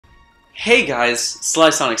Hey guys,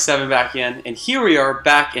 SlySonic7 back again, and here we are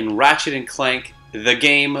back in Ratchet & Clank, the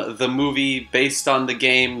game, the movie, based on the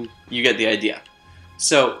game, you get the idea.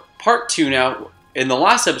 So, part 2 now. In the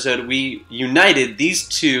last episode, we united these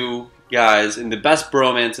two guys in the best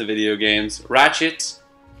bromance of video games, Ratchet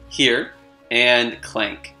here, and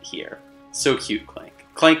Clank here. So cute, Clank.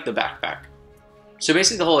 Clank the backpack. So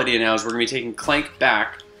basically the whole idea now is we're going to be taking Clank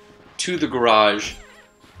back to the garage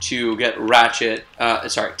to get Ratchet,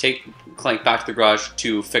 take Clank back to the garage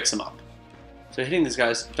to fix him up. So hitting these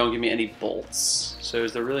guys don't give me any bolts. So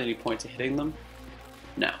is there really any point to hitting them?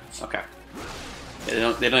 No. Okay.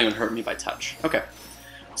 Yeah, they don't even hurt me by touch. Okay.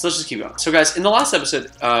 So let's just keep going. So guys, in the last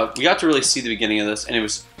episode, we got to really see the beginning of this, and it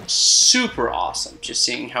was super awesome. Just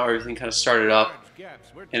seeing how everything kind of started up.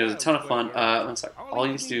 And it was a ton of fun. One sec. All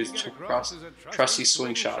you need to do is check across trusty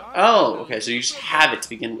swing shot. Oh, okay, so you just have it to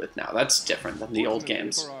begin with now. That's different than the old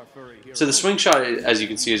games. So the swing shot, as you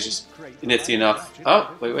can see, is just nifty enough.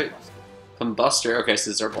 Oh, wait. Combustor. Okay,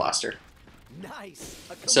 so this is our blaster.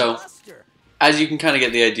 So, as you can kind of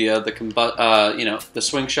get the idea, the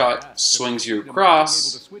swing shot swings you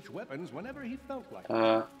across. Wait.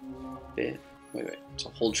 It's a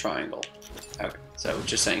hold triangle. Okay, so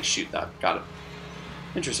just saying shoot that. Got it.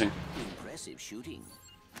 Interesting. Impressive shooting.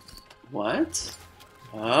 What?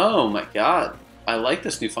 Oh my god. I like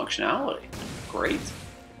this new functionality. Great.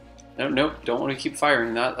 Nope, don't want to keep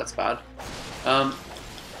firing that. That's bad.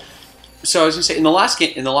 So I was gonna say in the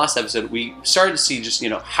last episode, we started to see just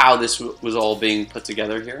how this was all being put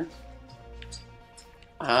together here.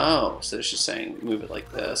 Oh, so it's just saying move it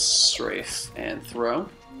like this, strafe, and throw.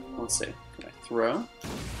 Let's see. Can I throw?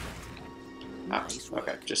 Ah,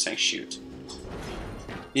 okay, just saying shoot.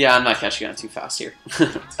 Yeah, I'm not catching on too fast here.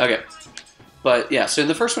 Okay. But yeah, so in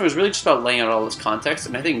the first one, it was really just about laying out all this context,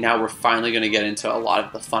 and I think now we're finally going to get into a lot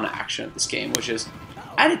of the fun action of this game, which is,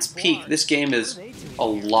 at its peak, this game is a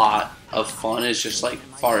lot of fun, as just like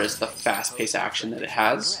far as the fast-paced action that it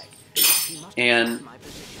has. And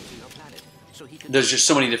there's just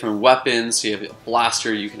so many different weapons. So you have a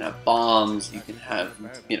blaster, you can have bombs, you can have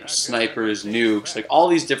snipers, nukes, like all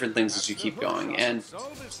these different things as you keep going. And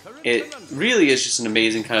it really is just an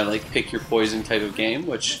amazing kind of like pick your poison type of game,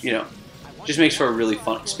 which just makes for a really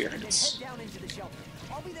fun experience.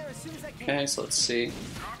 Okay, so let's see.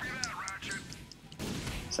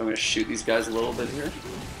 So I'm going to shoot these guys a little bit here.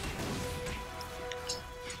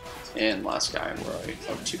 And last guy, where are we?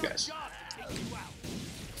 Oh, two guys.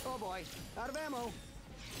 Oh boy, out of ammo.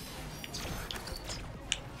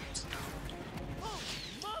 Oh,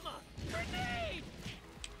 mama, grenade!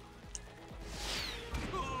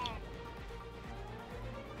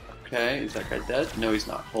 Okay, is that guy dead? No, he's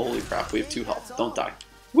not. Holy crap, we have 2 health. Don't die.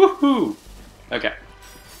 Woohoo! Okay.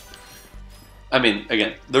 I mean,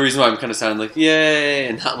 again, the reason why I'm kind of sounding like, yay,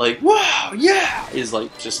 and not like, wow, yeah, is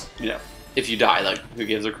like just, if you die, like, who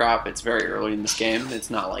gives a crap? It's very early in this game. It's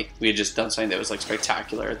not like we had just done something that was, like,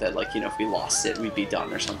 spectacular, that, like, if we lost it, we'd be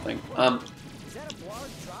done or something.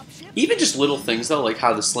 Even just little things, though, like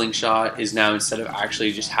how the slingshot is now, instead of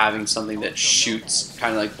actually just having something that shoots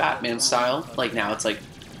kind of like Batman style, like, now it's like,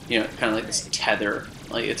 kind of like this tether.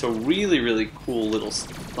 Like, it's a really, really cool little,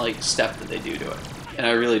 like, step that they do to it. And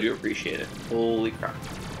I really do appreciate it. Holy crap.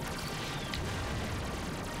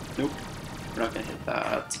 Nope. We're not going to hit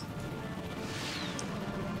that.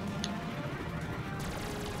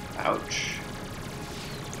 Ouch.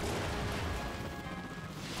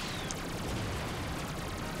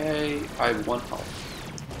 Okay, I have 1 health.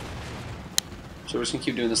 So we're just going to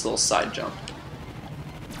keep doing this little side jump.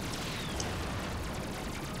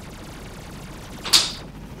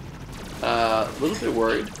 A little bit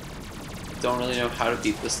worried. Don't really know how to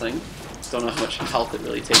beat this thing. Don't know how much health it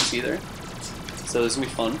really takes either. So this is going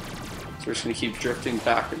to be fun. So we're just going to keep drifting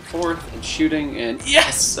back and forth and shooting, and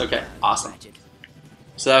yes! Okay, awesome.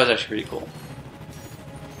 So that was actually pretty cool.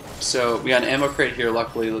 So we got an ammo crate here,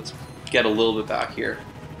 luckily. Let's get a little bit back here.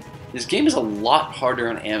 This game is a lot harder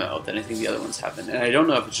on ammo than I think the other ones have been. And I don't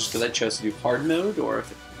know if it's just because I chose to do hard mode, or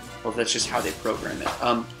if that's just how they program it.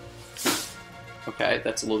 Okay,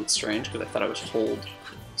 that's a little bit strange, because I thought I was hold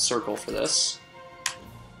circle for this.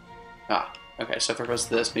 Ah, okay, so if I press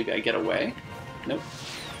this, maybe I get away. Nope.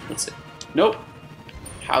 Let's see. Nope.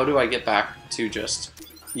 How do I get back to just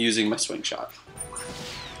using my swing shot?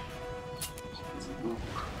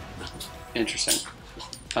 Interesting.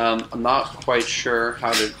 I'm not quite sure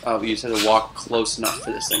how to... Oh, you just have to walk close enough for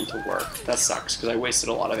this thing to work. That sucks, because I wasted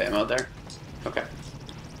a lot of ammo there. Okay.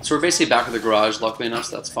 So we're basically back at the garage, luckily enough,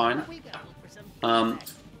 so that's fine.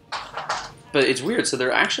 But it's weird, so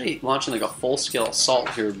they're actually launching like a full-scale assault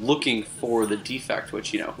here, looking for the defect,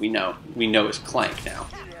 which we know is Clank now.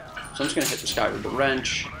 So So I'm just going to hit this guy with the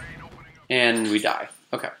wrench, and we die.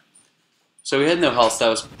 Okay. So we had no health, so that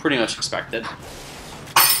was pretty much expected.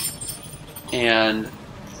 And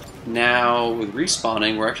now with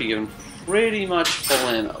respawning, we're actually given pretty much full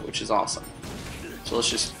ammo, which is awesome. So let's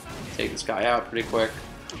just take this guy out pretty quick.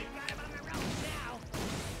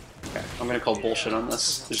 Okay, I'm going to call bullshit on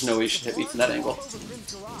this. There's no way you should hit me from that angle.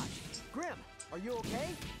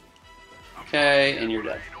 Okay, and you're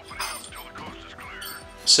dead.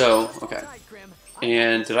 So, okay.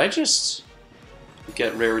 And did I just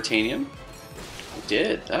get rare Ratanium? I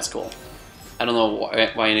did. That's cool. I don't know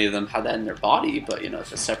why any of them had that in their body, but, you know,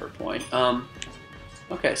 it's a separate point.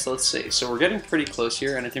 Okay, so let's see. So we're getting pretty close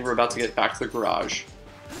here, and I think we're about to get back to the garage.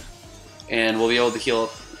 And we'll be able to heal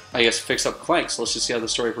up, I guess, fix up Clank, so let's just see how the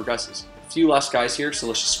story progresses. A few less guys here, so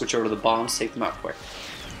let's just switch over to the bombs, take them out quick.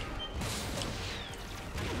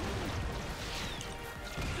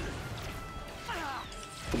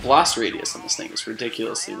 The blast radius on this thing is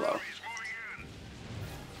ridiculously low.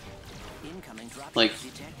 Like,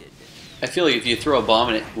 I feel like if you throw a bomb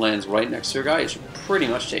and it lands right next to a guy, you should pretty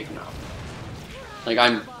much take him out. Like,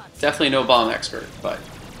 I'm definitely no bomb expert, but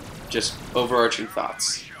just overarching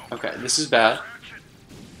thoughts. Okay, this is bad.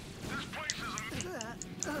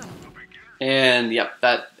 And, yep,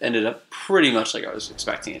 that ended up pretty much like I was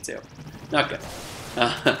expecting it to. Not good.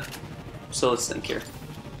 So let's think here.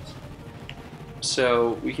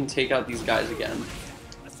 So we can take out these guys again.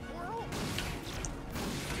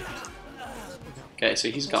 Okay, so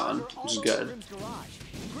he's gone, which is good.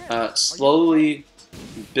 Slowly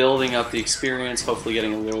building up the experience, hopefully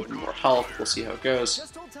getting a little bit more health. We'll see how it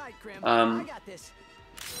goes.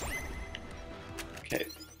 Okay,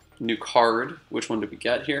 new card. Which one did we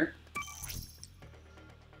get here?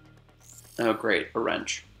 Oh, great, a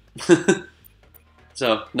wrench.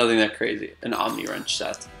 So, nothing that crazy. An Omni wrench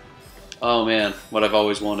set. Oh man, what I've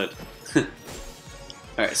always wanted.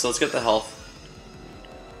 Alright, so let's get the health.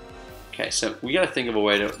 Okay, so we gotta think of a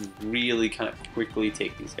way to really kind of quickly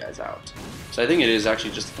take these guys out. So I think it is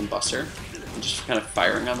actually just a combustor. Just kind of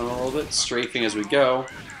firing on them a little bit, strafing as we go,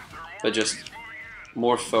 but just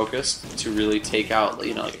more focused to really take out,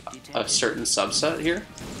 you know, like a certain subset here.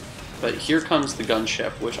 But here comes the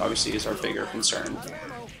gunship, which obviously is our bigger concern.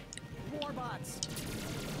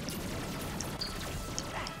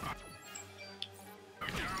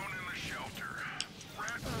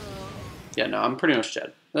 Yeah, no, I'm pretty much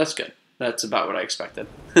dead. That's good. That's about what I expected.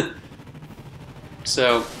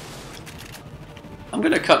 So, I'm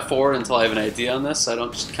going to cut forward until I have an idea on this, so I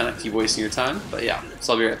don't just kind of keep wasting your time. But yeah,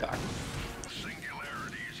 so I'll be right back.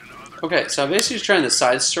 Okay, so I'm basically just trying the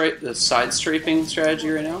side strafing strategy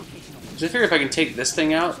right now. Because I figure if I can take this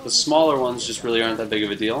thing out, the smaller ones just really aren't that big of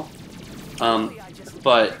a deal.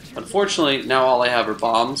 But unfortunately, now all I have are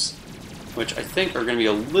bombs, which I think are going to be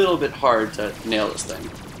a little bit hard to nail this thing.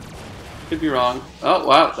 Could be wrong. Oh,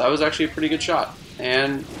 wow, that was actually a pretty good shot.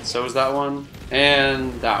 And so was that one,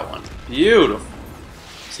 and that one. Beautiful.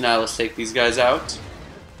 So now let's take these guys out.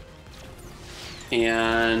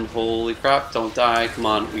 And holy crap, don't die. Come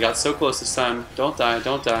on, we got so close this time. Don't die,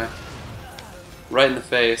 don't die. Right in the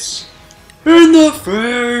face. In the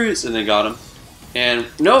face! And they got him. And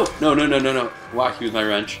no, no, no, no, no, no. Wacky with my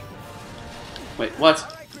wrench. Wait,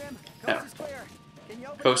 what? Yeah.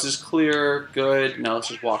 Coast is clear, good. Now let's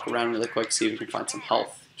just walk around really quick, see if we can find some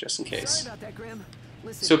health, just in case.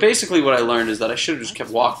 So basically what I learned is that I should have just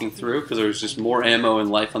kept walking through, because there was just more ammo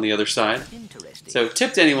and life on the other side. So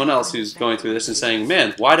tip to anyone else who's going through this and saying,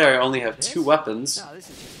 man, why do I only have 2 weapons?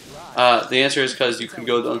 The answer is because you could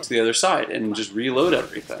go onto the other side and just reload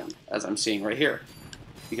everything, as I'm seeing right here,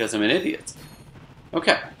 because I'm an idiot.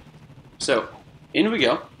 Okay, so in we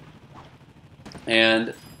go,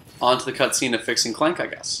 and on to the cutscene of fixing Clank, I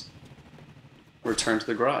guess. Return to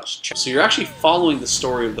the garage. So you're actually following the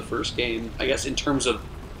story of the first game, I guess, in terms of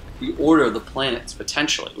the order of the planets,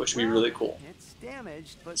 potentially, which would be really cool.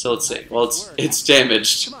 So let's see. Well, it's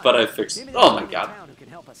damaged, but I fixed it. Oh my god.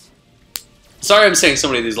 Sorry I'm saying so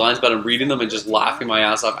many of these lines, but I'm reading them and just laughing my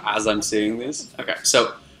ass off as I'm seeing these. Okay,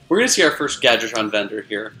 so we're going to see our first Gadgetron vendor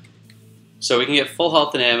here. So we can get full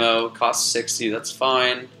health and ammo, costs 60, that's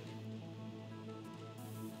fine.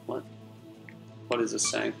 What is this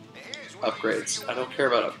saying? Upgrades. I don't care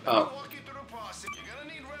about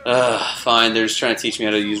fine, they're just trying to teach me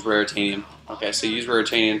how to use rare Ratanium. Okay, so use rare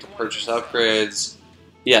Ratanium to purchase upgrades.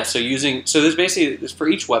 Yeah, so there's basically, for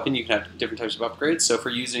each weapon you can have different types of upgrades. So for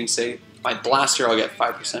using, say, my blaster, I'll get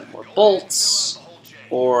 5% more bolts,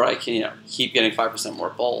 or I can, you know, keep getting 5% more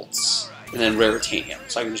bolts, and then rare Ratanium.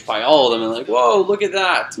 So I can just buy all of them and like, whoa, look at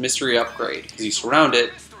that, mystery upgrade. Because you surround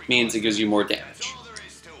it, means it gives you more damage.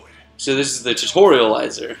 So this is the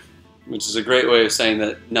tutorializer. which is a great way of saying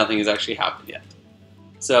that nothing has actually happened yet.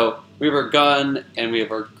 So we have our gun and we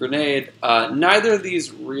have our grenade. Neither of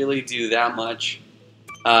these really do that much.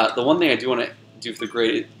 The one thing I do want to do for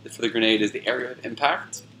the grenade is the area of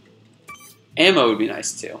impact. Ammo would be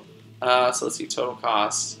nice too. So let's see, total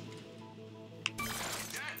cost.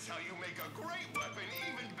 That's how you make a great weapon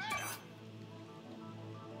even better.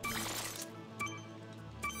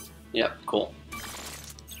 Yep, cool.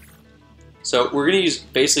 So we're going to use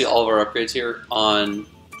basically all of our upgrades here on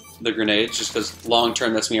the grenades, just because long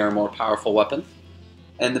term that's going to be our more powerful weapon.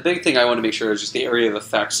 And the big thing I want to make sure is just the area of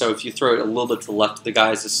effect. So if you throw it a little bit to the left of the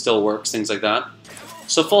guys, it still works, things like that.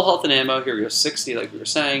 So full health and ammo, here we go, 60 like we were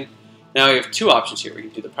saying. Now we have two options here. We can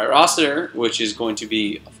do the Pyrocitor, which is going to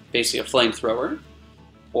be basically a flamethrower,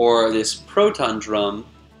 or this proton drum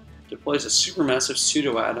deploys a supermassive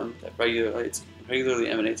pseudo-atom that regularly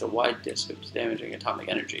emanates a wide disk of damaging atomic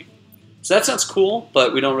energy. So that sounds cool,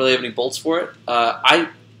 but we don't really have any bolts for it. I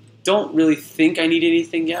don't really think I need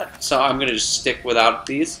anything yet, so I'm going to just stick without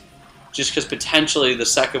these, just because potentially the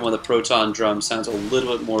second one, the proton drum, sounds a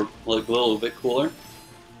little bit more, like a little bit cooler.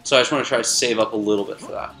 So I just want to try to save up a little bit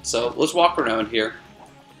for that. So let's walk around here.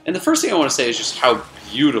 And the first thing I want to say is just how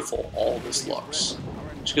beautiful all this looks.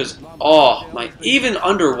 Just because, oh, even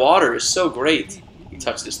underwater is so great. You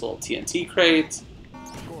touch this little TNT crate,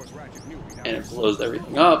 and it blows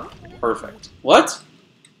everything up. Perfect. What?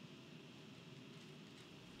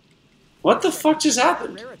 What the fuck just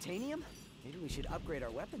happened? Raritanium? Maybe we should upgrade our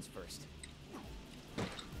weapons first.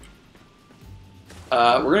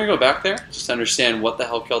 We're going to go back there, just to understand what the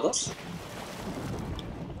hell killed us.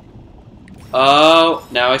 Oh,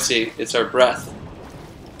 now I see. It's our breath.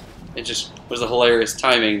 It just was a hilarious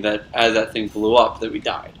timing that as that thing blew up, that we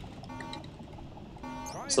died.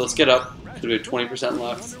 So let's get up, because we have 20%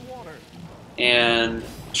 left. And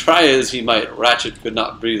try as he might, Ratchet could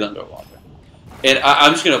not breathe underwater. And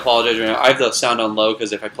I'm just going to apologize right now. I have the sound on low,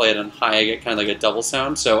 because if I play it on high, I get kind of like a double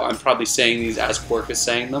sound. So I'm probably saying these as Quark is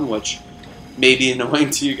saying them, which may be annoying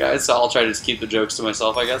to you guys, so I'll try to just keep the jokes to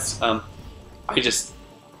myself, I guess. I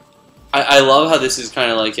love how this is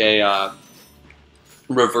kind of like a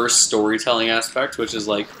reverse storytelling aspect, which is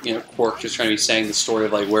like, you know, Quark just trying to be saying the story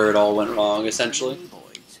of like where it all went wrong, essentially.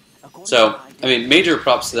 So, I mean, major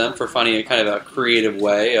props to them for finding a kind of a creative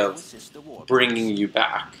way of bringing you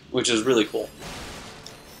back, which is really cool.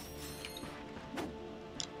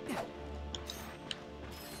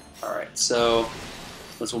 Alright, so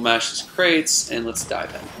let's mash these crates, and let's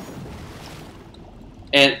dive in.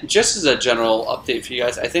 And just as a general update for you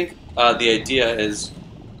guys, I think the idea is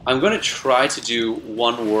I'm going to try to do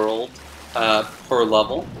one world per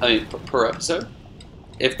level, per episode.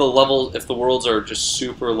 If the worlds are just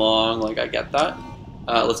super long, like I get that.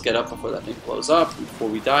 Let's get up before that thing blows up, before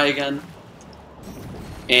we die again.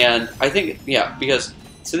 And I think, yeah, because,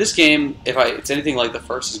 so this game, if it's anything like the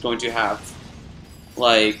first, is going to have,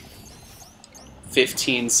 like,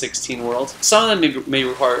 15, 16 worlds. Some of them may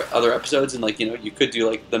require other episodes, and like, you know, you could do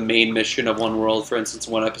like the main mission of one world, for instance,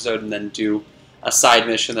 one episode, and then do a side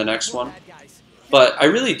mission the next one. But I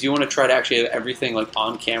really do want to try to actually have everything like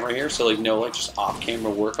on camera here, so like no like just off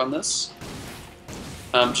camera work on this.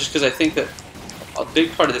 Just because I think that a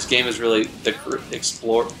big part of this game is really the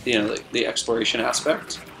the exploration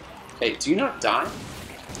aspect. Hey, do you not die?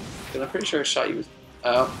 Because I'm pretty sure I shot you with.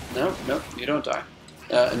 Oh, no, you don't die.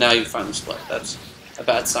 Now you finally split. That's a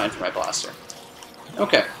bad sign for my blaster.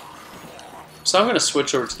 Okay. So I'm going to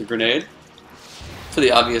switch over to the grenade for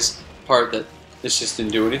the obvious part that this just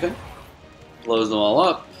didn't do anything. Blows them all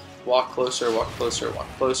up. Walk closer, walk closer, walk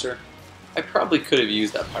closer. I probably could have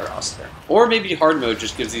used that Pyrocitor. Or maybe hard mode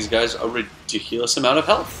just gives these guys a ridiculous amount of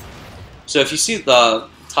health. So if you see the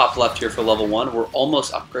top left here for level 1, we're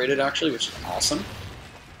almost upgraded actually, which is awesome.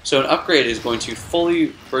 So an upgrade is going to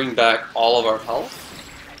fully bring back all of our health,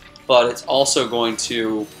 but it's also going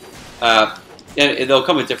to, and they'll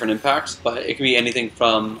come with different impacts, but it can be anything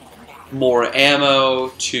from more ammo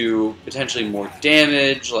to potentially more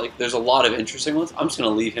damage. Like, there's a lot of interesting ones. I'm just going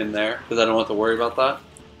to leave him there because I don't have to worry about that.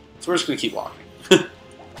 So we're just going to keep walking.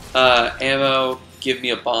 Ammo, give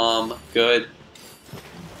me a bomb, good.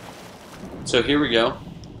 So here we go.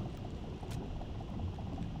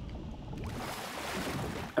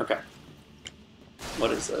 Okay.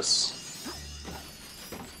 What is this?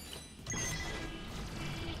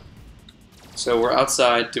 So we're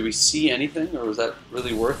outside. Do we see anything, or was that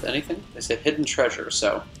really worth anything? They said hidden treasure,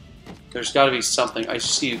 so there's got to be something. I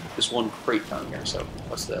see this one crate down here, so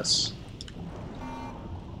what's this?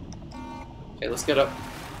 Okay, let's get up.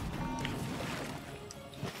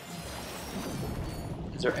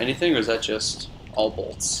 Is there anything, or is that just all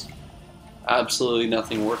bolts? absolutely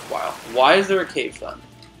nothing worthwhile. Why is there a cave then?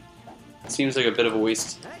 Seems like a bit of a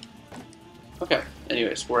waste. Okay,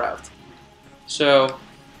 anyways, we're out. So,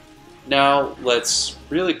 now let's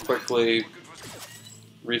really quickly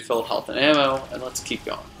refill health and ammo, and let's keep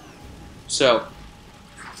going. So,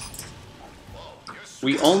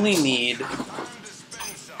 we only need...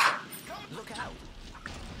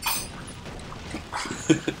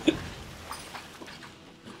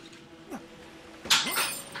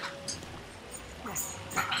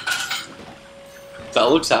 That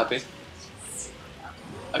looks happy.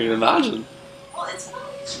 I can imagine. Well, it's funny.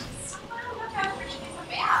 She's so fun to look after she gets a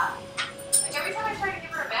bath. Like every time I try to give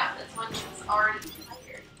her a bath, that's when she's already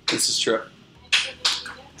tired. This is true. And she doesn't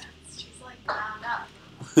make a difference. She's like wound up.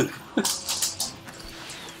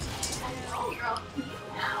 I know you're all clean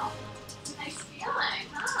now. It's a nice feeling,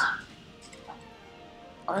 huh?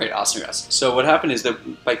 Alright, awesome guys. So what happened is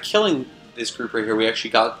that by killing this group right here, we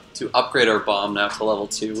actually got to upgrade our bomb now to level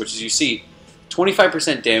 2, which is, you see,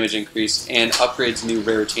 25% damage increase and upgrades new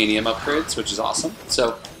Veritanium upgrades, which is awesome.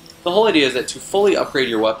 So the whole idea is that to fully upgrade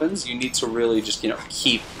your weapons, you need to really just,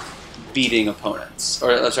 keep beating opponents.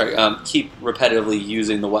 Or, sorry, keep repetitively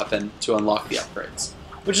using the weapon to unlock the upgrades.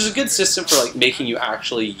 Which is a good system for, like, making you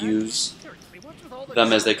actually use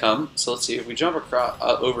them as they come. So let's see, if we jump across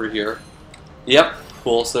over here. Yep,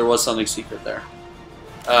 cool, so there was something secret there.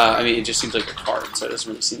 I mean, it just seems like a card, so it doesn't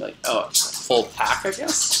really seem like, oh, full pack, I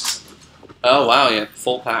guess? Oh, wow, yeah,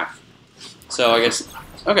 full pack. So I guess,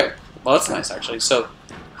 okay, well that's nice actually. So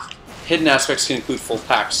hidden aspects can include full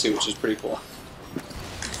packs too, which is pretty cool.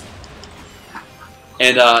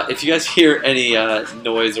 And if you guys hear any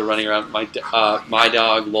noise or running around, my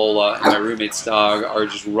dog Lola and my roommate's dog are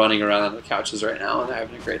just running around on the couches right now, and they're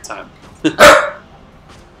having a great time.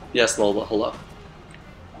 Yes, Lola, hello.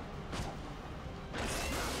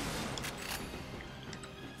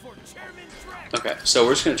 Okay, so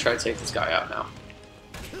we're just going to try to take this guy out now.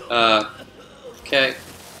 Okay,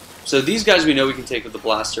 so these guys we know we can take with the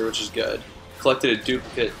blaster, which is good. Collected a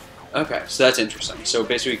duplicate. Okay, so that's interesting. So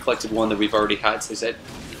basically we collected one that we've already had, so they said,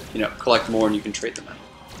 collect more and you can trade them in.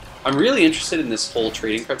 I'm really interested in this whole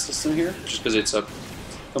trading card system here, just because it's a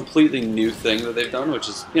completely new thing that they've done, which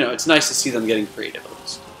is, it's nice to see them getting creative at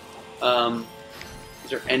least. Is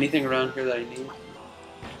there anything around here that I need?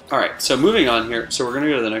 Alright, so moving on here, so we're going to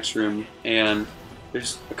go to the next room, and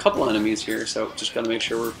there's a couple enemies here, so just got to make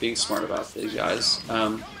sure we're being smart about these guys.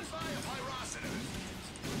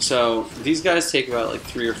 So these guys take about like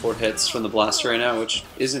 3 or 4 hits from the blaster right now, which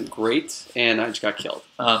isn't great, and I just got killed.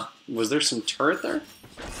 Was there some turret there?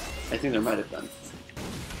 I think there might have been.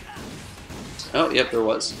 Oh, yep, there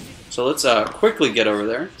was. So let's quickly get over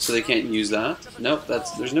there, so they can't use that. Nope,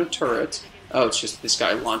 there's no turret. Oh, it's just this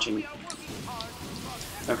guy launching.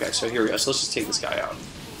 Okay, so here we go. So let's just take this guy out.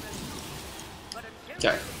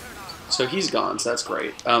 Okay, so he's gone, so that's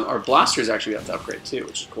great. Our blasters actually have to upgrade too,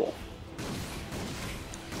 which is cool.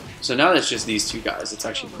 So now that it's just these 2 guys, it's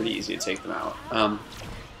actually pretty easy to take them out.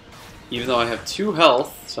 Even though I have 2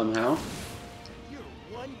 health somehow.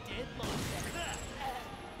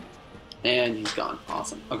 And he's gone.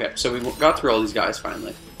 Awesome. Okay, so we got through all these guys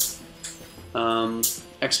finally.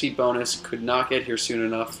 XP bonus, could not get here soon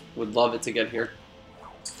enough. Would love it to get here.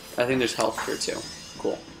 I think there's health here too.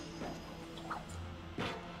 Cool.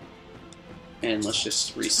 And let's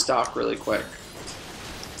just restock really quick.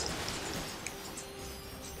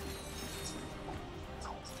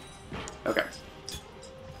 Okay.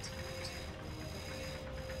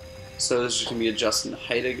 So this is going to be adjusting the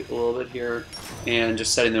height a little bit here, and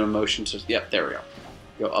just setting them in motion to, yep, there we go.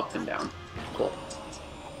 Go up and down. Cool.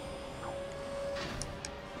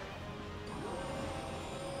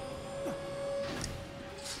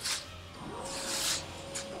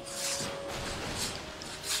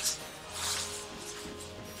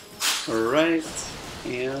 Alright,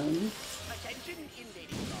 and...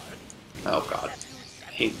 oh god,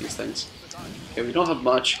 I hate these things. Okay, we don't have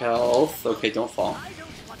much health. Okay, don't fall.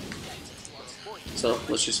 So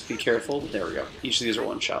let's just be careful. There we go. Each of these are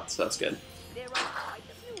 1 shot, so that's good.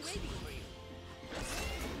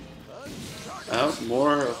 Oh,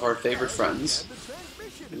 more of our favorite friends.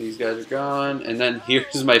 These guys are gone, and then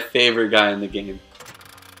here's my favorite guy in the game.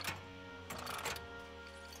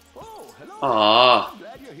 Aww.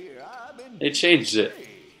 They changed it.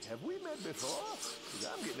 Have we met before?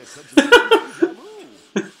 I'm getting a touch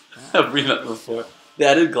of Have we met before? They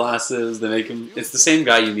added glasses. They make him. It's the same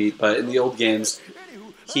guy you meet, but in the old games,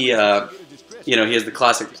 he, he has the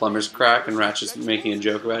classic plumber's crack, and Ratchet's making a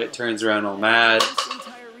joke about it. Turns around all mad.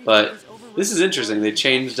 But this is interesting. They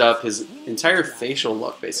changed up his entire facial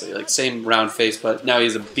look, basically, like same round face, but now he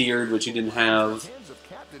has a beard, which he didn't have.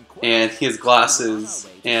 and he has glasses,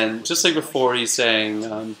 and just like before, he's saying,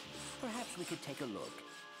 Perhaps we could take a look.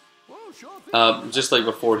 just like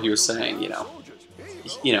before, he was saying,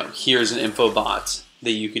 here's an info bot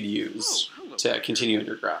that you could use to continue on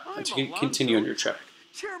your continue on your trip.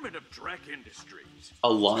 Chairman of Drek Industries.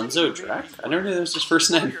 Alonzo Drek? I never knew that was his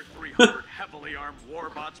first name. 300 heavily armed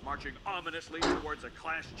warbots marching ominously towards a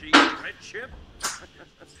Class G red ship.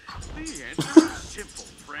 The answer is simple,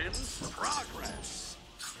 friends. Progress.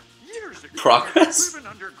 Years ago, Progress? driven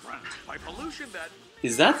underground by pollution that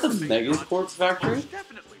Is that the Megacorp factory?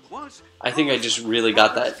 definitely was. I think I just really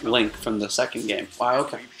got that link from the second game. Wow,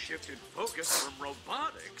 okay. We've shifted focus from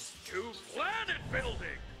robotics to planet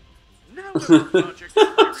building. Now that the project is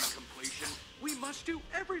nearing completion, we must do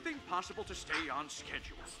everything possible to stay on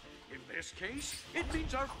schedule. In this case, it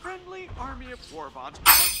means our friendly army of warbots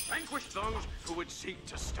must vanquish those who would seek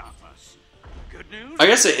to stop us. Good news? I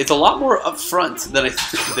guess it's a lot more upfront than I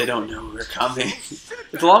think. They don't know we're coming.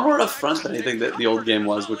 It's a lot more upfront than I think that the old game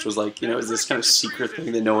was, which was like, is this kind of secret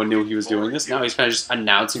thing that no one knew he was doing this. Now he's kind of just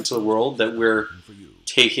announcing to the world that we're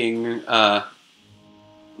taking,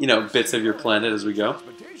 bits of your planet as we go.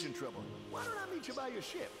 Transportation trouble. Why don't I meet you by your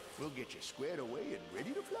ship? We'll get you squared away and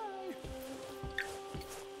ready to fly.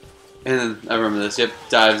 And then I remember this. Yep,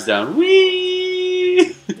 dives down.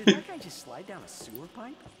 Whee! Did that guy just slide down a sewer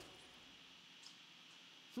pipe?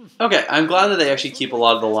 Okay, I'm glad that they actually keep a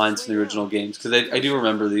lot of the lines from the original games, because I do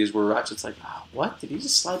remember these where Ratchet's like, oh, what? Did he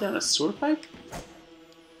just slide down a sewer pipe?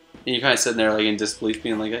 And you're kind of sitting there like in disbelief,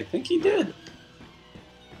 being like, I think he did.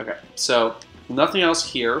 Okay, so nothing else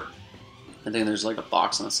here. I think there's like a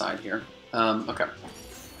box on the side here. Okay.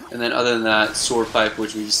 And then other than that, sewer pipe,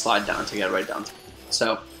 which we just slide down to get right down to.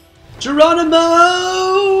 So, Geronimo!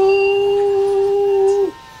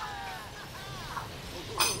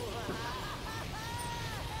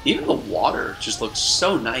 Even the water just looks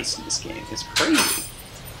so nice in this game. It's crazy.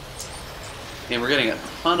 And we're getting a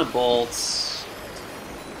ton of bolts.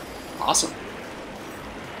 Awesome.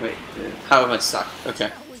 Wait, how am I stuck? Okay.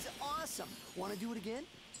 That was awesome. Want to do it again?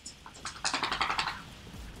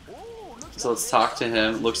 So let's talk to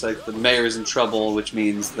him. Looks like the mayor's in trouble, which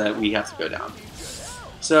means that we have to go down.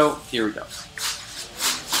 So, here we go.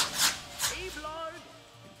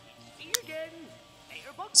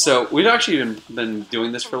 So, we've actually been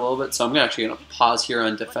doing this for a little bit, so I'm actually going to pause here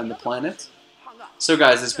and defend the planet. So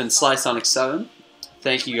guys, it's been Sly Sonic 7.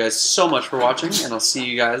 Thank you guys so much for watching, and I'll see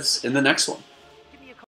you guys in the next one.